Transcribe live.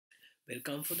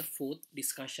Welcome for the fourth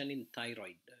discussion in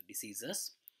thyroid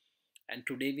diseases. And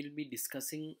today we'll be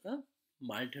discussing a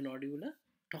multinodular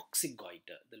toxic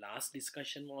goiter. The last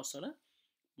discussion was on a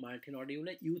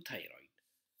multinodular euthyroid.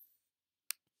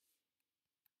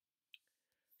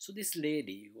 So this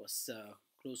lady was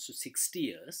close to 60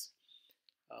 years,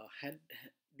 had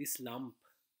this lump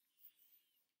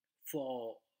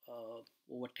for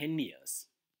over 10 years.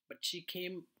 But she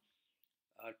came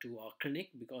to our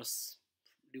clinic because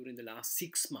during the last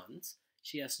 6 months,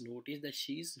 she has noticed that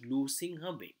she is losing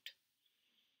her weight.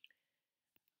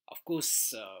 Of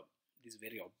course, it is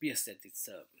very obvious that it's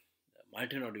a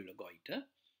multinodular goiter,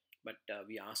 but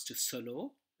we asked to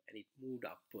swallow and it moved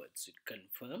upwards. It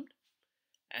confirmed.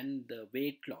 And the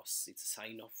weight loss, it's a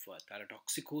sign of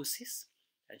thyrotoxicosis.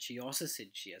 And she also said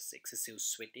she has excessive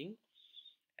sweating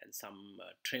and some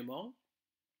tremor.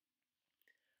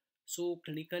 So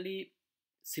clinically,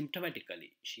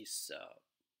 symptomatically, she's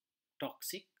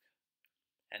toxic,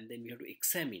 and then we have to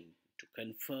examine to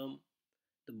confirm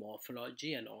the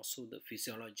morphology and also the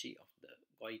physiology of the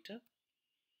goiter.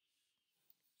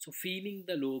 So feeling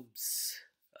the lobes,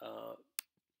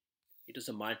 it was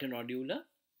a multinodular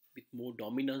with more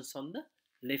dominance on the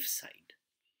left side,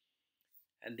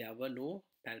 and there were no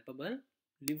palpable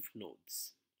lymph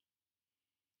nodes.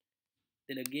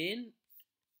 Then again,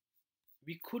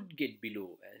 we could get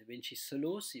below, when she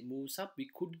swallows, it moves up, we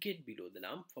could get below the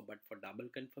lump, but for double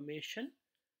confirmation,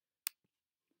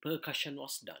 percussion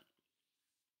was done.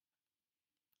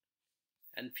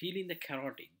 And feeling the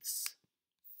carotids,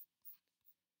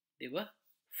 they were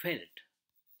felt.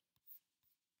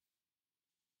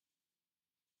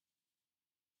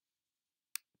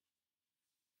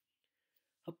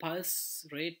 Her pulse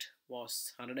rate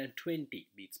was 120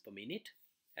 beats per minute,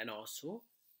 and also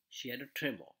she had a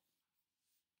tremor.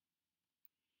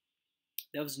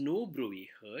 There was no bruit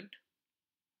heard.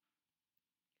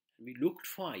 We looked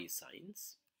for eye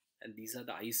signs, and these are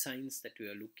the eye signs that we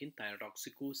are looking: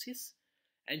 thyrotoxicosis,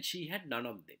 and she had none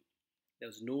of them. There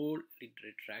was no lid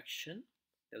retraction,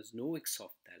 there was no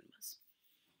exophthalmos,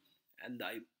 and the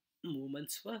eye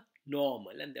movements were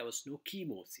normal, and there was no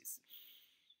chemosis.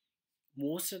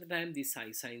 Most of the time, these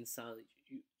eye signs are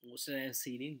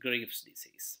seen in Graves'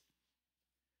 disease.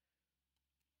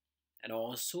 And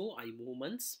also, eye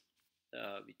movements,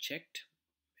 we checked,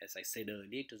 as I said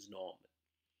earlier, it was normal.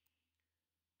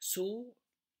 So,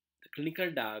 the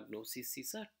clinical diagnosis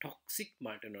is a toxic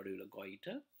multinodular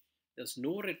goiter. There's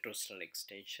no retrosternal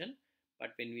extension,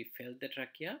 but when we felt the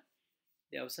trachea,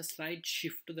 there was a slight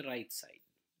shift to the right side,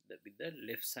 with the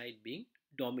left side being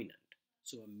dominant.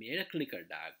 So I made a clinical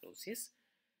diagnosis,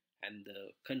 and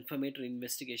the confirmatory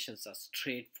investigations are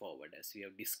straightforward, as we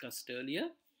have discussed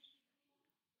earlier.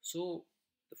 So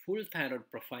the full thyroid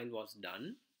profile was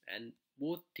done, and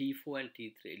both T4 and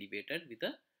T3 elevated with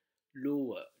a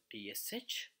lower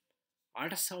TSH.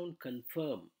 Ultrasound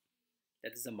confirmed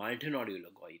that is a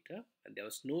multinodular goiter, and there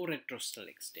was no retrosternal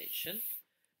extension.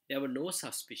 There were no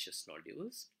suspicious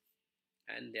nodules,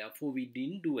 and therefore we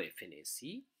didn't do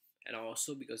FNAC, and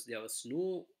also because there was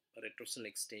no retrosternal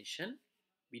extension,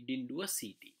 we didn't do a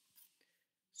CT.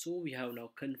 So we have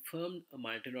now confirmed a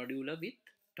multinodular with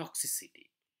toxicity.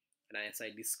 And as I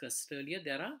discussed earlier,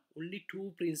 there are only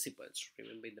two principles.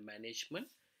 Remember, in the management,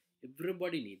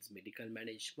 everybody needs medical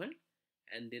management,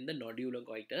 and then the nodular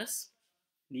goiters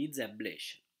needs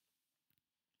ablation.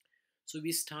 So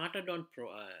we started on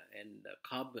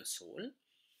carbazole,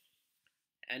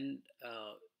 and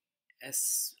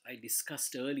as I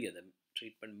discussed earlier, the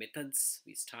treatment methods,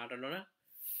 we started on a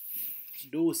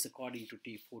dose according to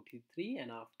T4, T3,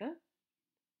 and after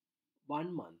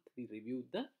 1 month we reviewed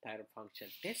the thyroid function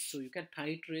test, so you can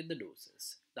titrate the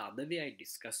doses. The other way I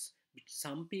discussed, which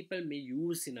some people may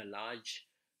use in a large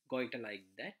goiter like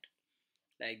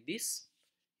this,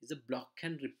 is a block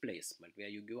and replacement, where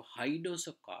you give a high dose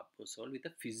of carbazole with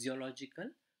a physiological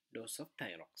dose of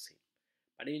thyroxine.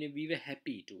 But anyway, we were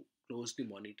happy to closely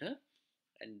monitor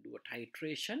and do a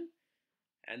titration,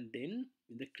 and then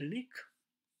in the clinic,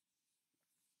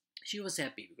 she was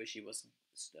happy because she was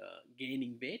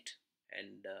gaining weight,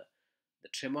 and the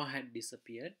tremor had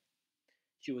disappeared.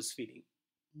 She was feeling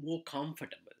more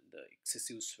comfortable. The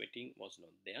excessive sweating was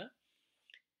not there,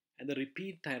 and the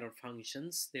repeat thyroid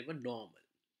functions, they were normal.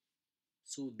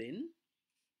 So then,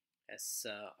 as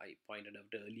I pointed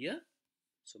out earlier,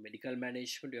 so medical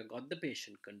management, you have got the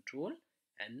patient control,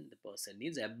 and the person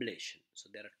needs ablation. So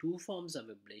there are two forms of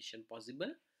ablation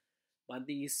possible. One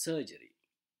thing is surgery.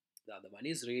 The other one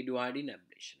is radioiodine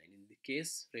ablation. And in the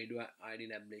case,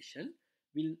 radioiodine ablation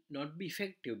will not be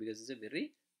effective because it's a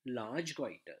very large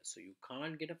goiter. So you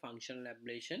can't get a functional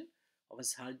ablation of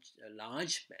a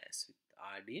large mass with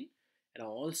iodine, and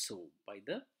also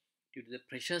due to the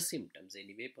pressure symptoms.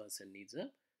 Anyway, person needs a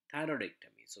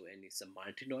thyroidectomy. So, and it's a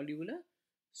multinodular.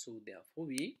 So, therefore,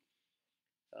 we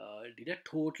did a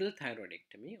total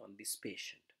thyroidectomy on this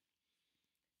patient.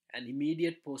 And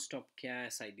immediate post-op care,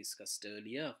 as I discussed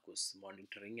earlier, of course,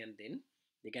 monitoring, and then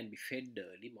they can be fed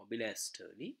early, mobilized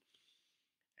early,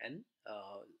 and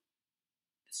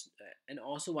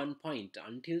also one point,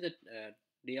 until the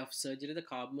day of surgery, the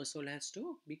carbamazole has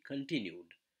to be continued.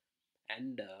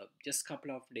 And just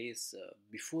couple of days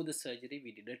before the surgery,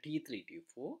 we did a T3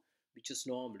 T4, which is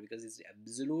normal, because it's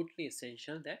absolutely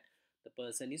essential that the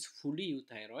person is fully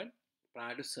euthyroid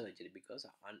prior to surgery, because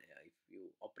if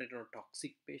you operate on a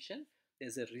toxic patient,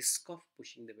 there's a risk of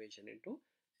pushing the patient into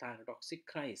thyrotoxic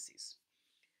crisis.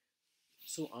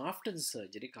 So after the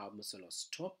surgery, carbamazole was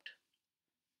stopped.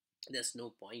 There's no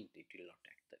point, it will not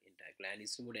act the entire gland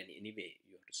is removed, and anyway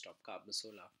you have to stop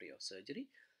carbamazole after your surgery.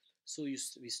 So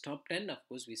we stopped, and of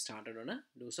course we started on a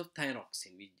dose of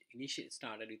thyroxine. We initially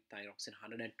started with thyroxine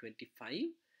 125.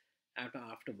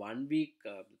 After 1 week,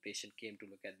 the patient came to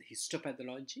look at the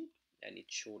histopathology, and it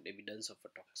showed evidence of a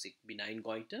toxic benign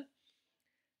goiter.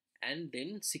 And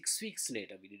then 6 weeks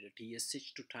later, we did a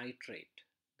TSH to titrate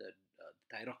the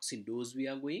thyroxine dose we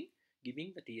are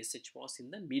giving. The TSH was in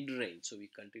the mid-range, so we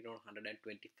continued on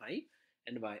 125,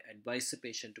 and I advise the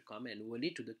patient to come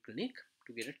annually to the clinic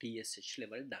to get a TSH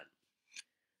level done.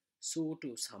 So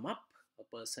to sum up, a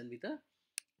person with a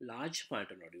large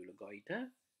multinodular goiter,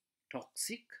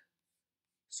 toxic,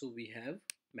 so we have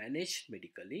managed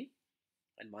medically,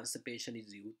 and once the patient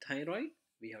is euthyroid,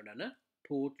 we have done a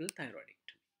total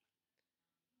thyroidectomy.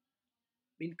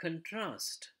 In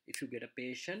contrast, if you get a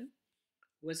patient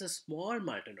who has a small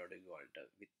multinodular goiter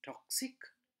with toxic,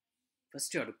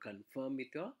 first you have to confirm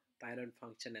with your thyroid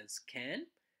function and scan,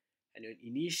 and your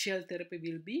initial therapy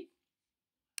will be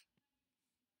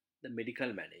the medical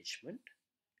management,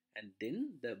 and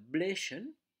then the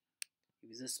ablation.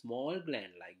 If it's a small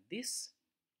gland like this,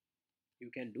 you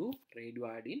can do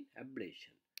radioiodine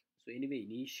ablation. So anyway,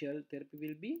 initial therapy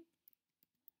will be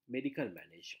medical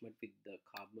management with the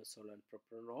carbamazole and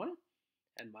propranolol,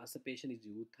 and once the patient is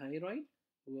euthyroid,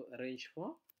 we will arrange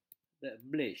for the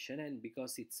ablation. And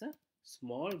because it's a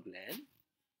small gland,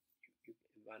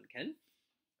 one can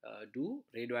do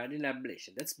radioiodine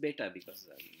ablation. That's better, because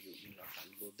you will not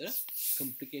undergo the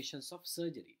complications of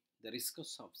surgery, the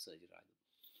risks of surgery rather.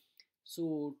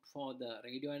 So for the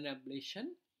radioiodine ablation,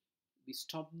 we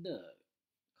stop the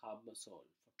carbamazole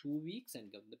for 2 weeks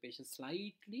and give the patient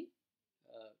slightly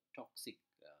toxic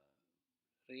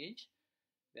range,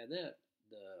 where the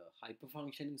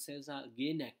hyperfunctioning cells are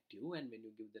again active, and when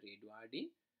you give the radioiodine,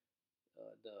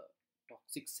 the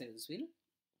toxic cells will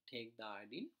take the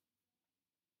iodine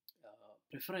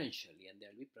preferentially, and there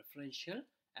will be preferential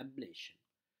ablation.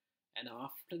 And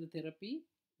after the therapy,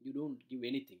 you don't give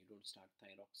anything, you don't start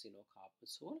thyroxine or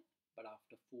carbamazole, but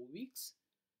after 4 weeks,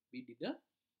 we did a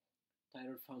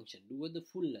thyroid function, do the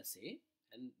full assay,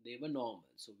 and they were normal.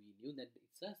 So we knew that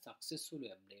it's a successfully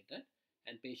ablated,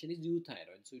 and patient is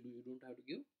euthyroid, so you don't have to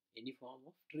give any form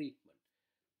of treatment.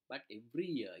 But every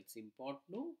year it's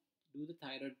important to do the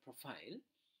thyroid profile,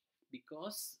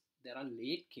 because there are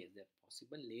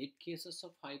possible late cases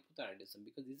of hypothyroidism,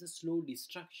 because this is a slow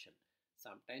destruction.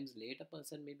 Sometimes later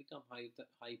person may become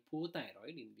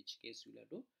hypothyroid, in which case you have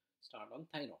to start on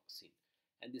thyroxine,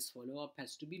 and this follow-up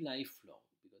has to be lifelong,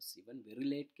 because even very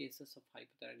late cases of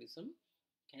hypothyroidism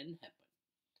can happen.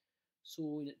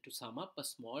 So to sum up, a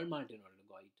small multinodular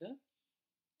goiter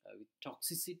with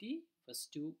toxicity,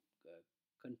 first to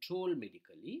control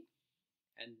medically,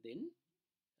 and then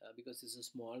because it's a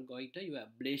small goiter, your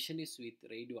ablation is with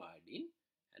radioiodine,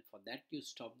 and for that you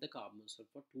stop the carbamazole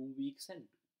for 2 weeks, and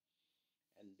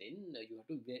then you have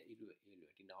to evaluate.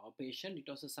 In our patient, it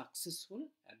was a successful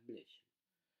ablation.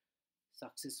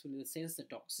 Successful in the sense the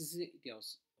toxicity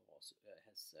has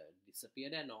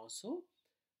disappeared, and also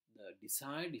the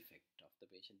desired effect of the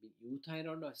patient being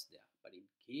euthyroid was there. But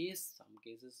in some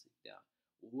cases, if they are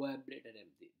overablated and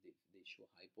they show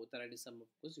hypothyroidism, of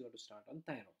course you have to start on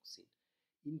thyroxine.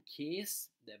 In case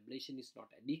the ablation is not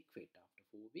adequate after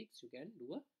 4 weeks, you can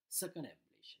do a second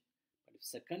ablation. But if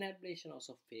second ablation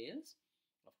also fails,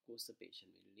 of course the patient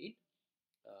will need,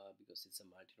 because it's a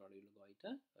multinodular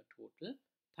goiter, a total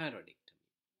thyroidectomy.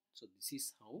 So this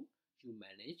is how you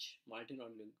manage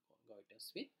multinodular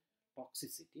goiters with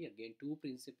toxicity. Again, 2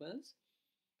 principles: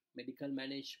 medical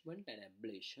management and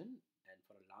ablation. And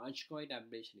for a large goiter,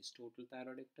 ablation is total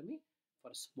thyroidectomy. For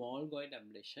a small goiter,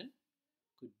 ablation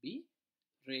could be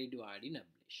radioiodine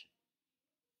ablation.